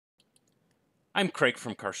I'm Craig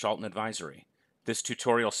from Carshalton Advisory. This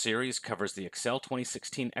tutorial series covers the Excel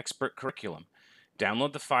 2016 Expert Curriculum.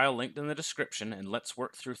 Download the file linked in the description and let's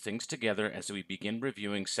work through things together as we begin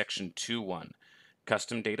reviewing Section 2.1,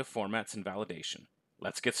 Custom Data Formats and Validation.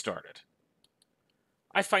 Let's get started.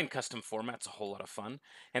 I find custom formats a whole lot of fun,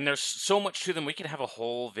 and there's so much to them. We could have a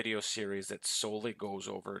whole video series that solely goes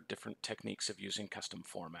over different techniques of using custom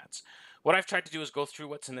formats. What I've tried to do is go through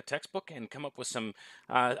what's in the textbook and come up with some,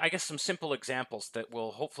 some simple examples that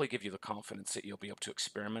will hopefully give you the confidence that you'll be able to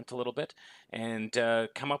experiment a little bit and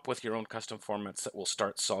come up with your own custom formats that will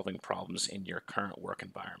start solving problems in your current work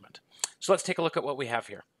environment. So let's take a look at what we have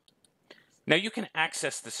here. Now you can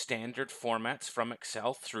access the standard formats from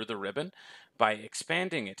Excel through the ribbon by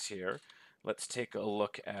expanding it here. Let's take a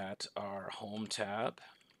look at our Home tab.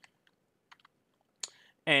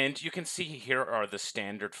 And you can see here are the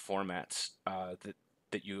standard formats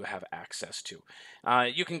that you have access to.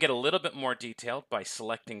 You can get a little bit more detailed by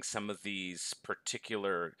selecting some of these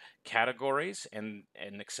particular categories, and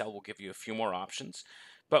Excel will give you a few more options.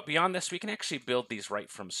 But beyond this, we can actually build these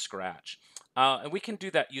right from scratch. And we can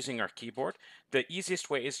do that using our keyboard. The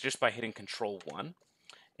easiest way is just by hitting Control 1.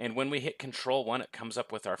 And when we hit Control 1, it comes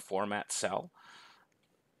up with our format cell.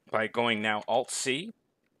 By going now Alt-C,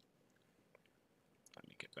 let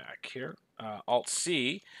me get back here,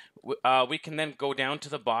 Alt-C, we can then go down to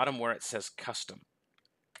the bottom where it says Custom.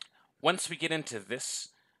 Once we get into this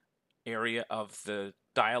area of the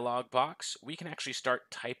dialog box, we can actually start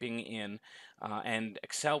typing in and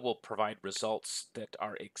Excel will provide results that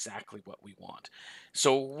are exactly what we want.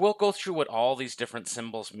 So we'll go through what all these different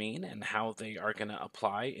symbols mean and how they are going to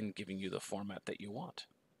apply in giving you the format that you want.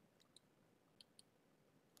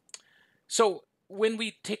 So when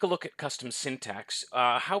we take a look at custom syntax,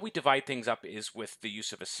 how we divide things up is with the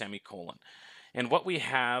use of a semicolon. And what we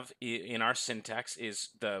have in our syntax is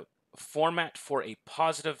the format for a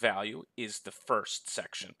positive value is the first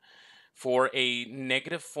section. For a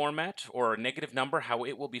negative format or a negative number, how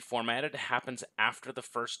it will be formatted happens after the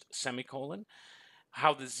first semicolon.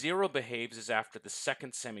 How the zero behaves is after the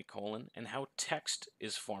second semicolon, and how text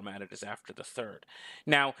is formatted is after the third.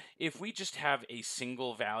 Now, if we just have a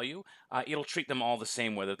single value, it'll treat them all the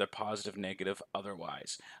same, whether they're positive, negative,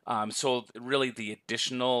 otherwise. So really the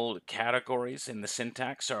additional categories in the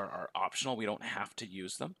syntax are optional. We don't have to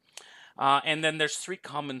use them. And then there's three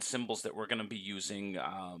common symbols that we're going to be using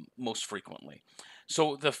most frequently.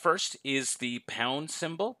 So the first is the pound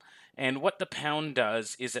symbol. And what the pound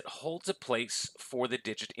does is it holds a place for the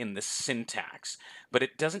digit in the syntax, but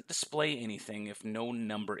it doesn't display anything if no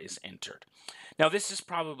number is entered. Now, this is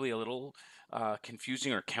probably a little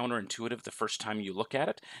confusing or counterintuitive the first time you look at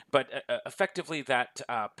it, but effectively that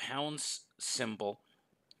pounds symbol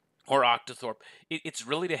or octothorpe, it's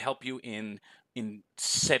really to help you in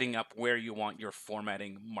setting up where you want your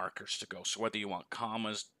formatting markers to go. So whether you want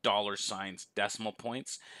commas, dollar signs, decimal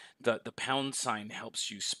points, the pound sign helps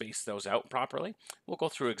you space those out properly. We'll go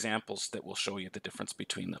through examples that will show you the difference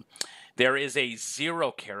between them. There is a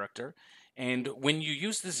zero character, and when you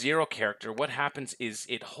use the zero character, what happens is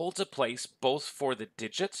it holds a place both for the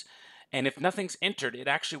digits, and if nothing's entered, it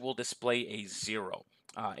actually will display a zero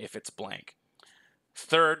if it's blank.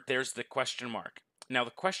 Third, there's the question mark. Now,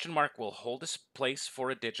 the question mark will hold its place for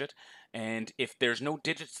a digit, and if there's no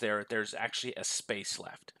digits there, there's actually a space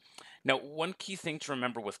left. Now, one key thing to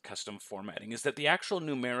remember with custom formatting is that the actual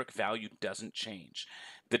numeric value doesn't change.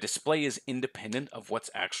 The display is independent of what's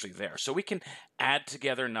actually there. So we can add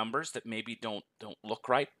together numbers that maybe don't look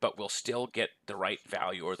right, but we'll still get the right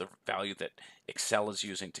value or the value that Excel is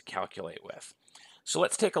using to calculate with. So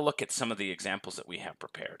let's take a look at some of the examples that we have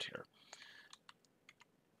prepared here.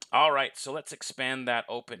 All right, so let's expand that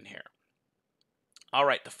open here. All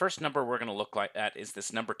right, the first number we're going to look at is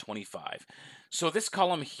this number 25. So this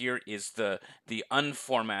column here is the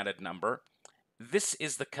unformatted number. This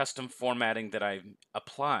is the custom formatting that I'm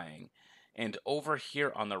applying. And over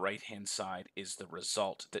here on the right-hand side is the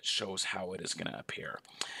result that shows how it is going to appear.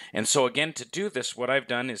 And so again, to do this, what I've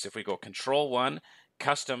done is if we go Control 1,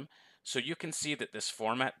 Custom, so you can see that this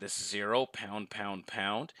format, this 0, pound, pound,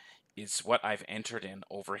 pound, is what I've entered in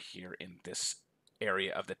over here in this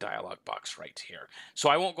area of the dialog box right here. So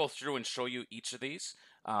I won't go through and show you each of these,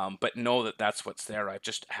 but know that that's what's there. I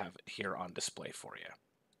just have it here on display for you.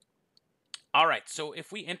 All right, so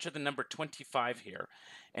if we enter the number 25 here,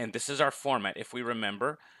 and this is our format, if we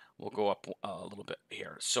remember, we'll go up a little bit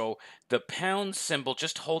here. So the pound symbol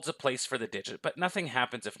just holds a place for the digit, but nothing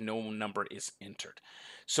happens if no number is entered.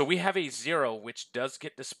 So we have a 0, which does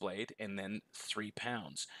get displayed, and then 3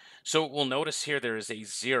 pounds. So we'll notice here there is a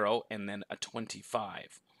 0 and then a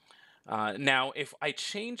 25. Now, if I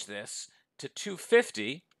change this to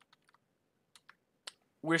 250,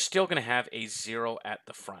 we're still going to have a 0 at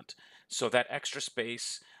the front. So that extra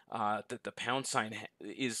space that the pound sign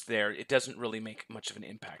is there, it doesn't really make much of an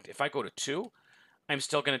impact. If I go to 2, I'm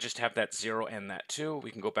still going to just have that 0 and that 2.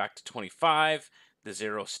 We can go back to 25. The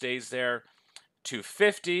 0 stays there.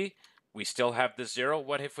 250, we still have the 0.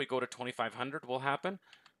 What if we go to 2500 will happen?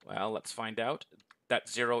 Well, let's find out. That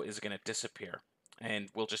 0 is going to disappear, and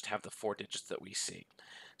we'll just have the 4 digits that we see.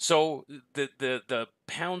 So the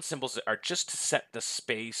pound symbols are just to set the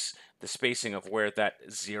spacing of where that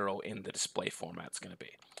 0 in the display format is going to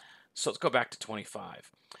be. So let's go back to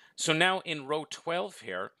 25. So now in row 12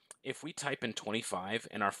 here, if we type in 25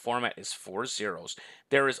 and our format is 4 zeros,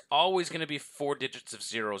 there is always going to be 4 digits of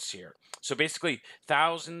zeros here. So basically,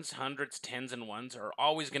 thousands, hundreds, tens, and ones are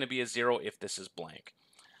always going to be a 0 if this is blank.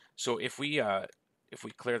 So if we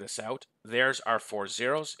clear this out, there's our 4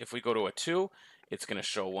 zeros. If we go to a 2, it's going to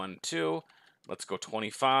show 1, 2. Let's go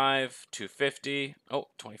 25, 250. Oh,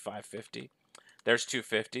 2550. There's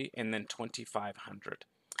 250, and then 2500.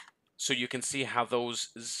 So you can see how those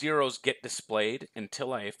zeros get displayed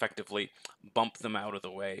until I effectively bump them out of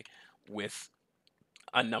the way with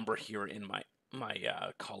a number here in my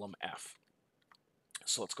column F.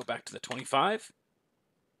 So let's go back to the 25.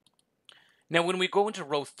 Now when we go into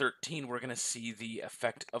row 13, we're going to see the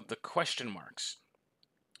effect of the question marks.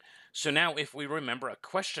 So now if we remember, a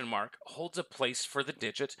question mark holds a place for the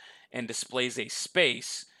digit and displays a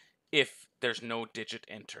space if there's no digit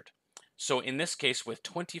entered. So in this case, with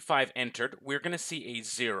 25 entered, we're going to see a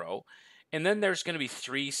 0. And then there's going to be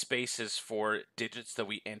 3 spaces for digits that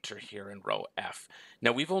we enter here in row F.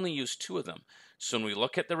 Now we've only used 2 of them. So when we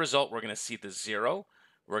look at the result, we're going to see the 0.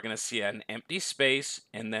 We're going to see an empty space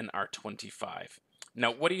and then our 25.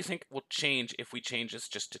 Now what do you think will change if we change this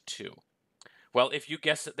just to 2? Well, if you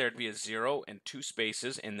guessed that there'd be a 0 and 2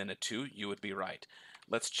 spaces and then a 2, you would be right.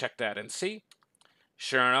 Let's check that and see.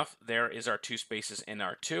 Sure enough, there is our 2 spaces in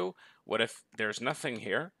our 2. What if there's nothing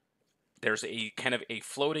here? There's a kind of a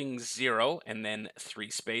floating 0 and then 3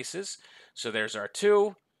 spaces. So there's our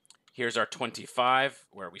 2. Here's our 25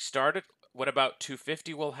 where we started. What about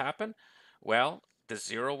 250 will happen? Well, the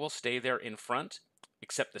 0 will stay there in front,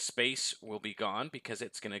 except the space will be gone because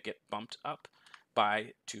it's going to get bumped up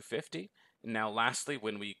by 250. Now lastly,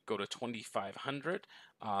 when we go to 2500,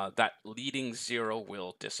 that leading 0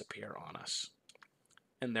 will disappear on us.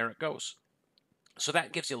 And there it goes. So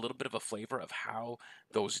that gives you a little bit of a flavor of how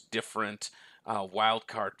those different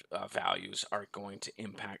wildcard values are going to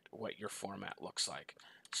impact what your format looks like.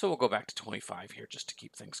 So we'll go back to 25 here just to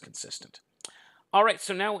keep things consistent. All right,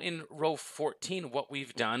 so now in row 14, what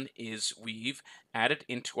we've done is we've added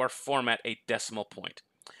into our format a decimal point.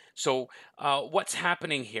 So what's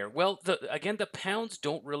happening here? Well, again, the pounds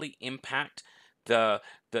don't really impact the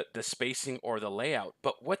spacing or the layout,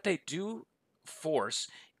 but what they do force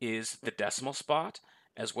is the decimal spot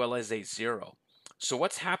as well as a 0. So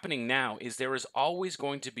what's happening now is there is always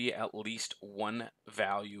going to be at least one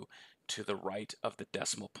value to the right of the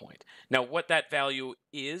decimal point. Now what that value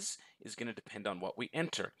is going to depend on what we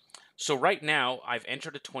enter. So right now I've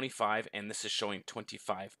entered a 25 and this is showing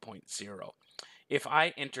 25.0. If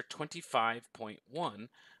I enter 25.1,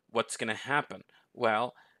 what's going to happen?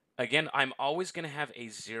 Well, again, I'm always going to have a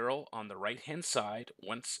 0 on the right-hand side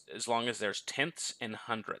as long as there's tenths and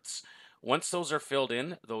hundredths. Once those are filled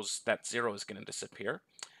in, that 0 is going to disappear.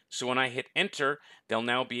 So when I hit enter, there'll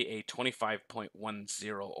now be a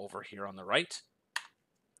 25.10 over here on the right.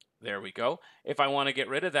 There we go. If I want to get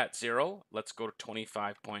rid of that 0, let's go to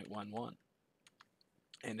 25.11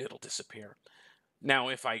 and it'll disappear. Now,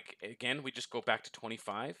 if we just go back to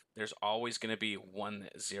 25, there's always going to be 1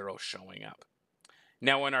 0 showing up.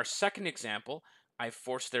 Now, in our second example, I've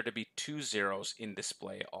forced there to be 2 zeros in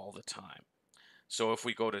display all the time. So if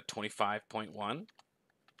we go to 25.1,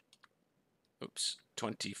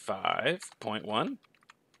 25.1,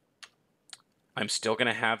 I'm still going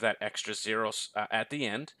to have that extra 0 at the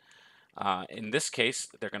end. In this case,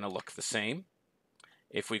 they're going to look the same.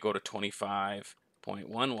 If we go to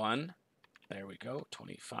 25.11, there we go,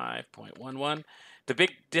 25.11. The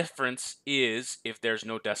big difference is if there's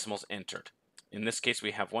no decimals entered. In this case,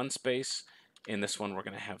 we have 1 space. In this one, we're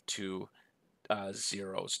going to have 2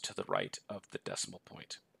 zeros to the right of the decimal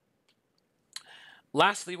point.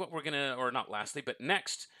 Lastly,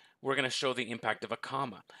 next, we're going to show the impact of a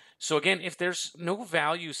comma. So again, if there's no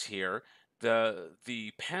values here,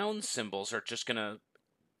 the pound symbols are just going to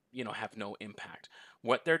have no impact.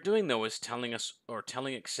 What they're doing though is telling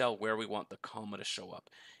Excel where we want the comma to show up.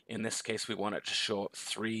 In this case, we want it to show up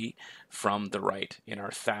 3 from the right in our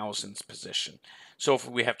thousands position. So if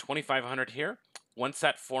we have 2500 here, once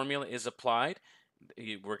that formula is applied,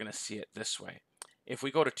 we're going to see it this way. If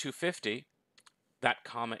we go to 250, that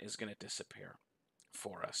comma is going to disappear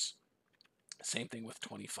for us. Same thing with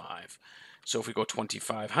 25. So if we go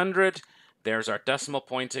 2500, there's our decimal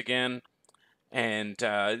point again. And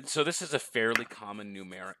so this is a fairly common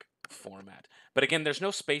numeric format. But again, there's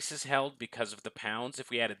no spaces held because of the pounds. If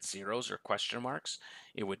we added zeros or question marks,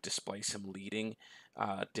 it would display some leading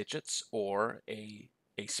digits or a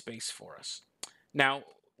space for us. Now,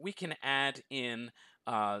 we can add in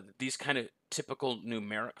these kind of typical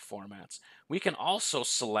numeric formats. We can also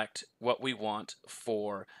select what we want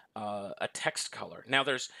for a text color. Now,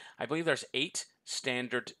 I believe there's 8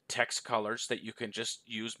 standard text colors that you can just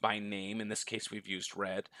use by name. In this case, we've used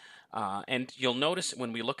red. And you'll notice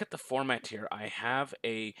when we look at the format here, I have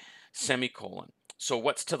a semicolon. So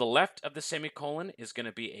what's to the left of the semicolon is going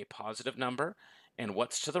to be a positive number, and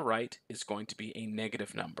what's to the right is going to be a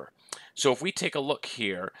negative number. So if we take a look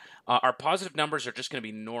here, our positive numbers are just going to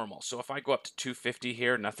be normal. So if I go up to 250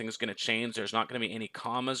 here, nothing's going to change. There's not going to be any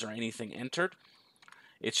commas or anything entered.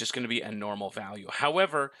 It's just going to be a normal value.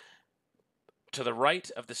 However, to the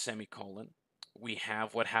right of the semicolon, we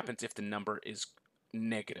have what happens if the number is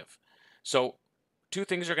negative. So 2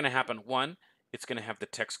 things are going to happen. One, it's going to have the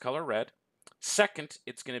text color red. Second,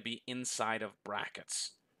 it's going to be inside of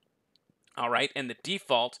brackets. All right, and the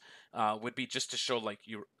default would be just to show like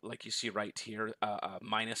you see right here, a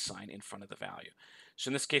minus sign in front of the value. So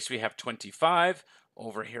in this case, we have 25.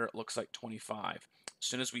 Over here, it looks like 25. As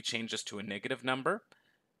soon as we change this to a negative number,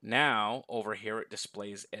 now over here it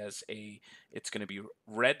displays as it's going to be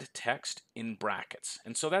red text in brackets.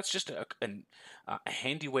 And so that's just a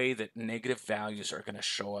handy way that negative values are going to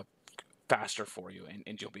show up faster for you,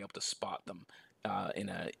 and you'll be able to spot them in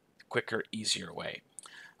a quicker, easier way.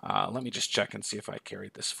 Let me just check and see if I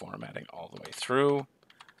carried this formatting all the way through.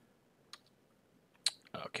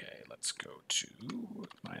 Okay, let's go to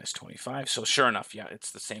minus 25. So sure enough, yeah, it's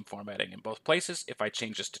the same formatting in both places. If I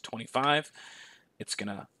change this to 25, it's going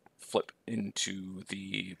to flip into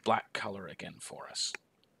the black color again for us.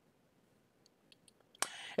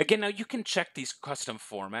 Again, now you can check these custom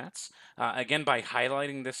formats, again, by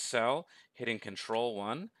highlighting this cell, hitting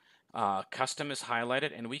Control-1. Custom is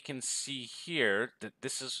highlighted, and we can see here that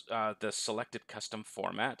this is the selected custom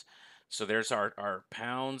format. So there's our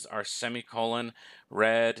pounds, our semicolon,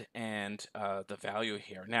 red, and the value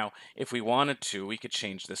here. Now, if we wanted to, we could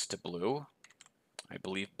change this to blue. I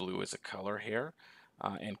believe blue is a color here.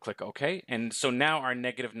 And click OK. And so now our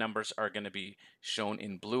negative numbers are going to be shown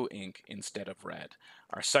in blue ink instead of red.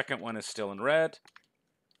 Our second one is still in red.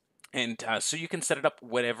 And so you can set it up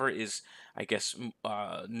whatever is, I guess,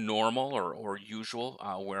 normal or usual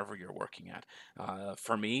wherever you're working at.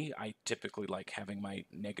 For me, I typically like having my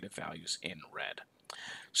negative values in red.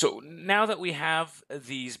 So now that we have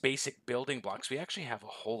these basic building blocks, we actually have a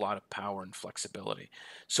whole lot of power and flexibility.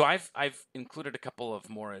 So I've included a couple of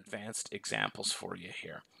more advanced examples for you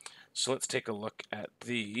here. So let's take a look at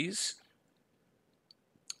these.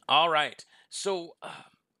 All right. So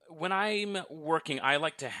when I'm working, I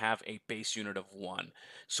like to have a base unit of 1.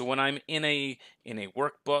 So when I'm in a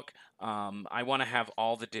workbook, I want to have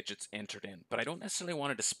all the digits entered in, but I don't necessarily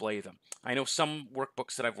want to display them. I know some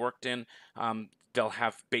workbooks that I've worked in, they'll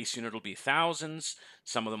have base unit will be thousands.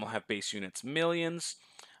 Some of them will have base units millions.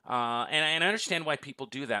 And I understand why people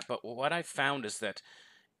do that, but what I've found is that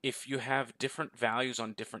if you have different values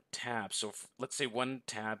on different tabs, so if, let's say one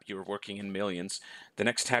tab you're working in millions, the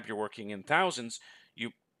next tab you're working in thousands,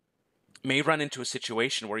 you may run into a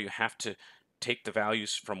situation where you have to take the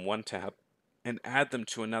values from one tab and add them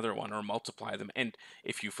to another one or multiply them. And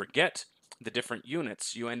if you forget the different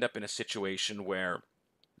units, you end up in a situation where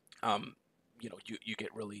you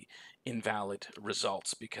get really invalid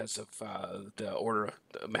results because of the order of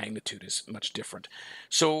the magnitude is much different.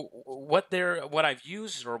 So what I've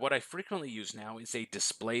used, or what I frequently use now, is a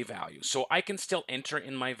display value. So I can still enter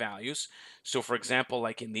in my values. So for example,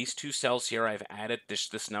 like in these 2 cells here, I've added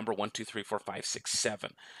this number 1, 2, 3, 4, 5, 6,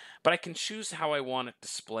 7. But I can choose how I want it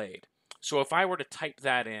displayed. So if I were to type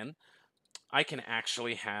that in, I can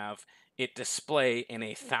actually have it display in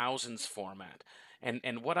a thousands format.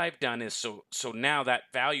 And what I've done is, so now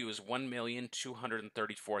that value is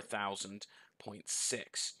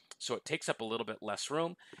 1,234,000.6. So it takes up a little bit less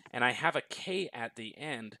room, and I have a K at the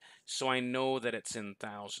end, so I know that it's in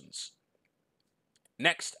thousands.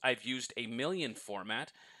 Next, I've used a million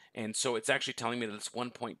format, and so it's actually telling me that it's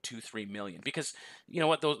 1.23 million, because you know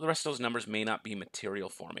what, the rest of those numbers may not be material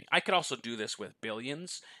for me. I could also do this with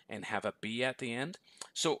billions and have a B at the end.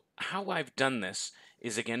 So how I've done this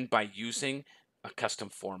is, again, by using a custom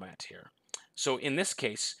format here. So in this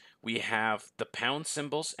case, we have the pound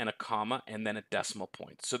symbols and a comma and then a decimal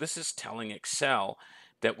point. So this is telling Excel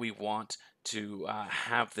that we want to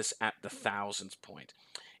have this at the thousands point.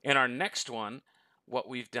 In our next one, what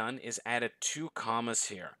we've done is added 2 commas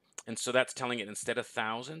here. And so that's telling it instead of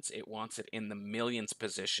thousands, it wants it in the millions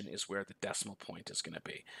position is where the decimal point is going to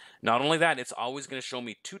be. Not only that, it's always going to show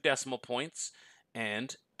me 2 decimal points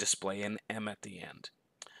and display an M at the end.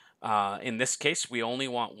 In this case, we only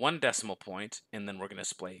want 1 decimal point, and then we're going to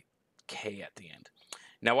display K at the end.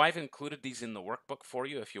 Now, I've included these in the workbook for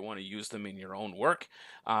you if you want to use them in your own work.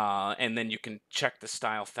 And then you can check the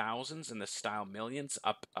style thousands and the style millions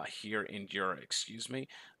up here in your,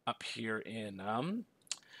 up here in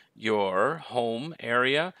your home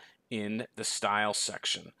area in the style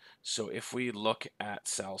section. So if we look at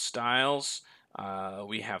cell styles,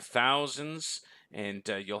 we have thousands, and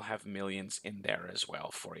you'll have millions in there as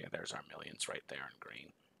well for you. There's our millions right there in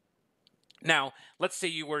green. Now, let's say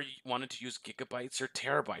you wanted to use gigabytes or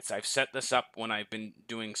terabytes. I've set this up when I've been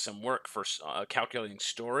doing some work for calculating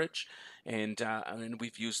storage, and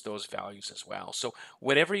we've used those values as well. So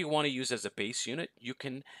whatever you want to use as a base unit, you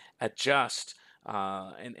can adjust,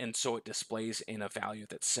 and so it displays in a value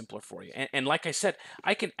that's simpler for you. And like I said,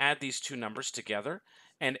 I can add these 2 numbers together,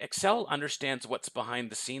 and Excel understands what's behind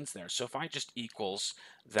the scenes there. So if I just equals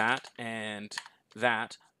that and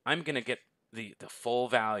that, I'm going to get the full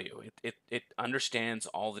value. It understands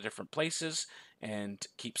all the different places and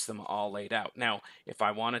keeps them all laid out. Now, if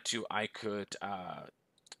I wanted to, I could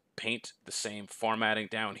paint the same formatting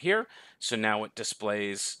down here. So now it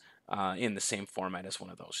displays in the same format as one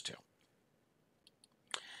of those 2.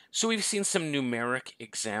 So we've seen some numeric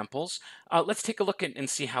examples. Let's take a look at and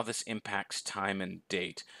see how this impacts time and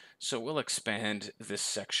date. So we'll expand this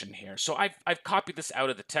section here. So I've copied this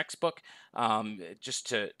out of the textbook just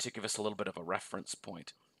to give us a little bit of a reference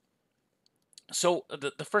point. So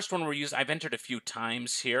the first one I've entered a few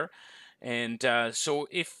times here. And so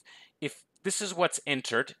if this is what's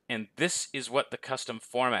entered and this is what the custom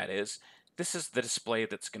format is, this is the display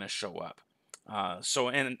that's going to show up.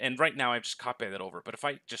 And right now I've just copied that over, but if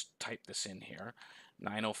I just type this in here,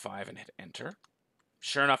 9:05 and hit enter,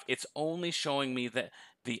 sure enough, it's only showing me the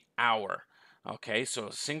hour. Okay, so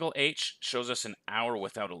a single H shows us an hour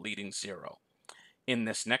without a leading 0. In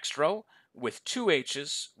this next row, with 2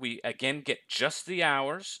 H's, we again get just the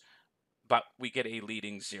hours, but we get a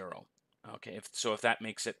leading 0. Okay, if that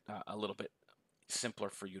makes it a little bit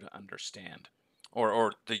simpler for you to understand,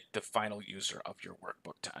 or the final user of your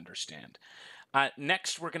workbook to understand.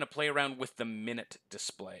 Next, we're going to play around with the minute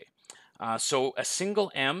display. So a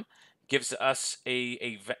single M gives us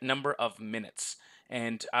a number of minutes.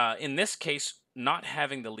 And in this case, not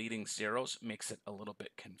having the leading zeros makes it a little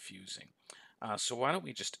bit confusing. So why don't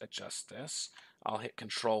we just adjust this? I'll hit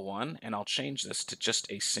Control-1, and I'll change this to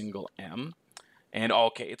just a single M. And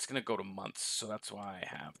okay, it's going to go to months, so that's why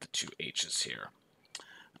I have the 2 H's here.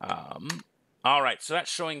 All right, so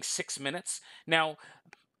that's showing 6 minutes. Now,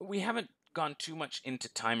 we haven't gone too much into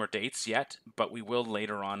time or dates yet, but we will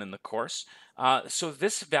later on in the course. So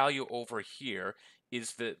this value over here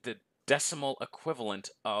is the decimal equivalent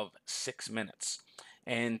of 6 minutes.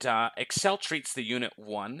 And Excel treats the unit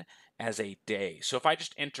 1 as a day. So if I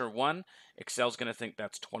just enter 1, Excel's going to think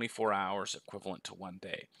that's 24 hours equivalent to 1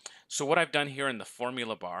 day. So what I've done here in the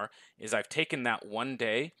formula bar is I've taken that 1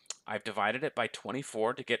 day, I've divided it by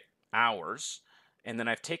 24 to get hours, and then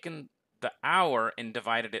I've taken the hour and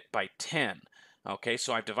divided it by 10. Okay,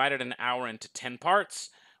 so I've divided an hour into 10 parts.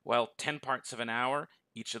 Well, 10 parts of an hour,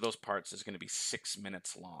 each of those parts is going to be 6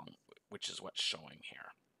 minutes long, which is what's showing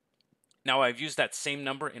here. Now I've used that same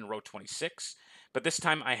number in row 26, but this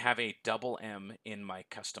time I have a double M in my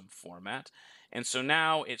custom format. And so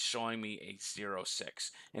now it's showing me a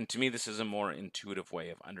 06. And to me, this is a more intuitive way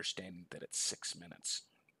of understanding that it's 6 minutes.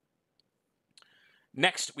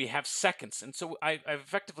 Next, we have seconds. And so I've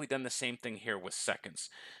effectively done the same thing here with seconds.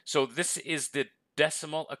 So this is the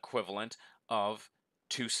decimal equivalent of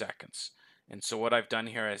 2 seconds. And so what I've done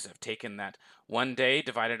here is I've taken that 1 day,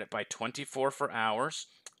 divided it by 24 for hours.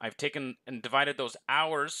 I've taken and divided those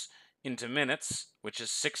hours into minutes, which is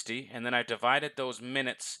 60, and then I divided those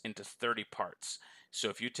minutes into 30 parts. So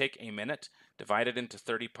if you take a minute, divide it into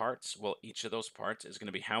 30 parts, well, each of those parts is going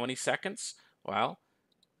to be how many seconds? Well,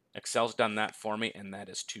 Excel's done that for me, and that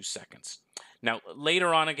is 2 seconds. Now,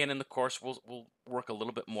 later on again in the course, we'll work a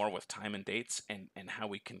little bit more with time and dates and how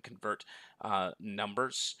we can convert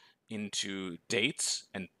numbers into dates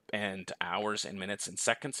and hours and minutes and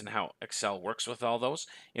seconds and how Excel works with all those.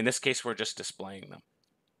 In this case, we're just displaying them.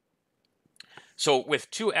 So with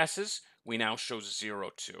 2 S's, we now show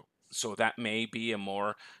 02. So that may be a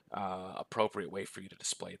more appropriate way for you to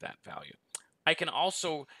display that value. I can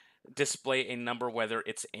also display a number whether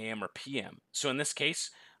it's AM or PM. So in this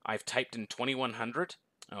case, I've typed in 2100,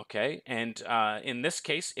 okay? And in this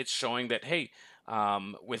case, it's showing that, hey,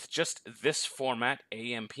 with just this format,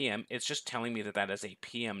 AM, PM, it's just telling me that that is a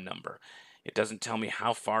PM number. It doesn't tell me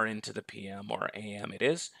how far into the PM or AM it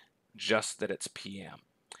is, just that it's PM.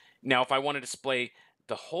 Now, if I want to display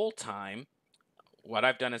the whole time, what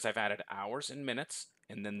I've done is I've added hours and minutes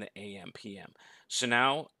and then the AM, PM. So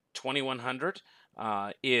now 2100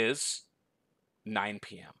 is 9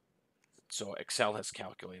 p.m. So Excel has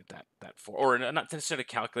calculated that for, or not necessarily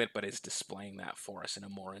calculated, but is displaying that for us in a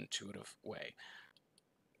more intuitive way.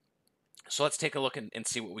 So let's take a look and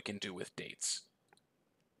see what we can do with dates.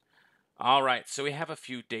 All right, so we have a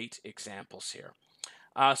few date examples here.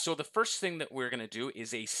 So the first thing that we're going to do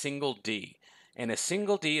is a single D. And a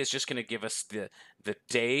single D is just going to give us the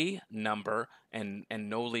day number and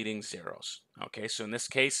no leading zeros. Okay, so in this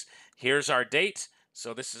case, here's our date.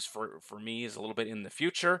 So this is for me is a little bit in the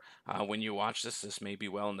future. When you watch this, this may be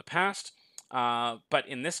well in the past. But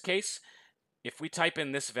in this case, if we type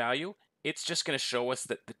in this value, it's just going to show us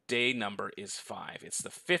that the day number is 5. It's the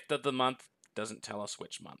 5th of the month. Doesn't tell us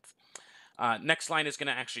which month. Next line is going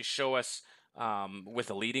to actually show us with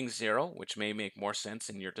a leading 0, which may make more sense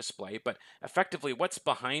in your display. But effectively, what's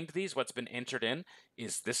behind these, what's been entered in,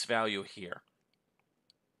 is this value here.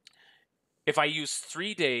 If I use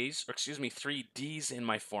 3 Ds in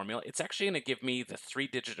my formula, it's actually going to give me the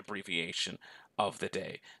 3-digit abbreviation of the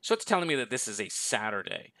day. So it's telling me that this is a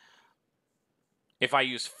Saturday. If I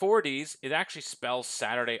use 4 Ds, it actually spells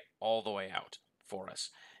Saturday all the way out for us.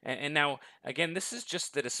 And now, again, this is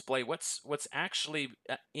just the display, what's actually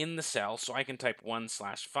in the cell. So I can type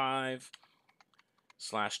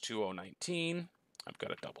 1/5/2019. I've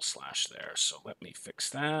got a double slash there, so let me fix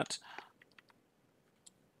that.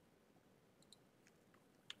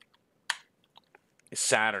 It's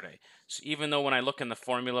Saturday. So even though when I look in the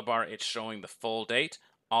formula bar, it's showing the full date,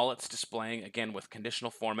 all it's displaying, again, with conditional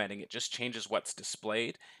formatting, it just changes what's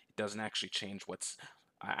displayed. It doesn't actually change what's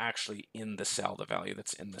actually in the cell, the value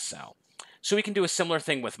that's in the cell. So we can do a similar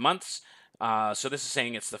thing with months. So this is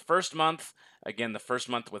saying it's the first month. Again, the first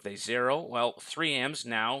month with a 0. Well, 3Ms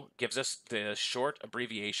now gives us the short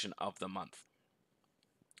abbreviation of the month.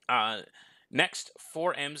 Next,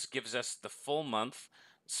 4Ms gives us the full month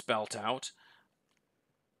spelt out,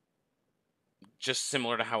 just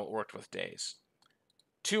similar to how it worked with days.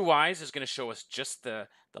 2Ys is going to show us just the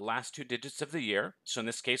last 2 digits of the year. So in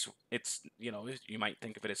this case, it's, you might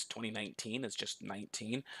think of it as 2019 as just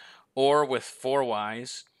 19. Or with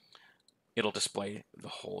 4Ys, it'll display the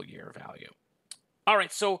whole year value. All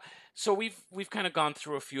right, so we've kind of gone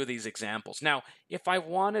through a few of these examples. Now, if I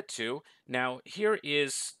wanted to, now here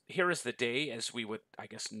is the day as we would, I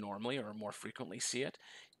guess, normally or more frequently see it.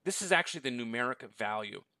 This is actually the numeric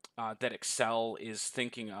value that Excel is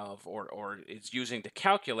thinking of or is using to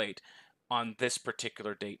calculate on this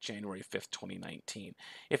particular date, January 5th, 2019.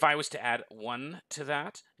 If I was to add 1 to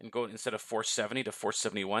that and go instead of 470 to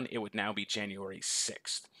 471, it would now be January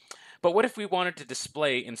 6th. But what if we wanted to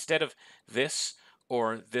display, instead of this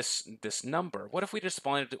or this number, what if we just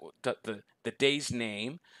wanted the day's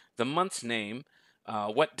name, the month's name,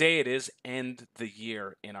 what day it is, and the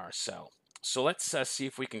year in our cell? So let's see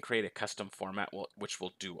if we can create a custom format which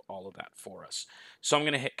will do all of that for us. So I'm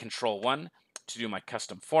going to hit Control-1 to do my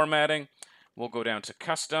custom formatting. We'll go down to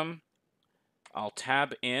Custom. I'll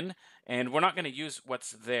tab in, and we're not going to use what's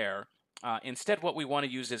there. Instead, what we want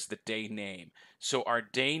to use is the day name. So our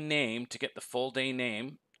day name, to get the full day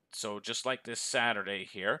name, so just like this Saturday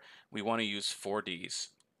here, we want to use 4 Ds.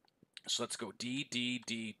 So let's go D, D,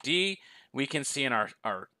 D, D. We can see in our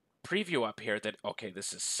preview up here that, okay,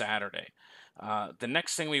 this is Saturday. The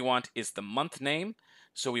next thing we want is the month name.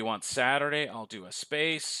 So we want Saturday. I'll do a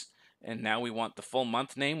space. And now we want the full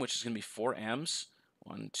month name, which is going to be 4 M's.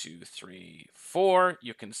 1, 2, 3, 4.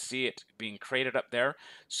 You can see it being created up there.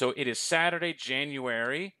 So it is Saturday,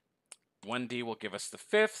 January. 1D will give us the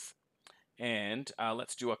 5th. And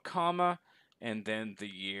let's do a comma and then the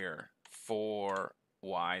year. 4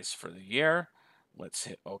 Y's for the year. Let's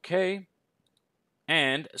hit OK.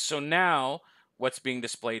 And so now what's being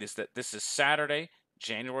displayed is that this is Saturday,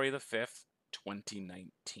 January the 5th,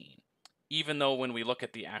 2019. Even though when we look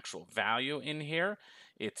at the actual value in here,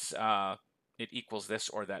 it's it equals this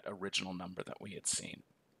or that original number that we had seen.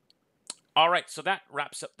 All right, so that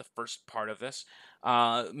wraps up the first part of this.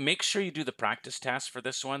 Make sure you do the practice task for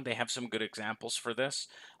this one. They have some good examples for this,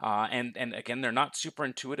 and again, they're not super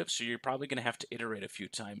intuitive, so you're probably going to have to iterate a few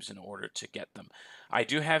times in order to get them. I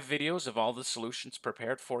do have videos of all the solutions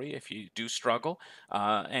prepared for you if you do struggle,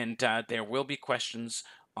 and there will be questions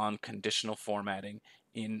on conditional formatting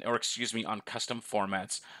or excuse me, on custom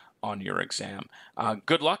formats on your exam.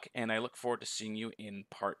 Good luck, and I look forward to seeing you in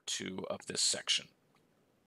part 2 of this section.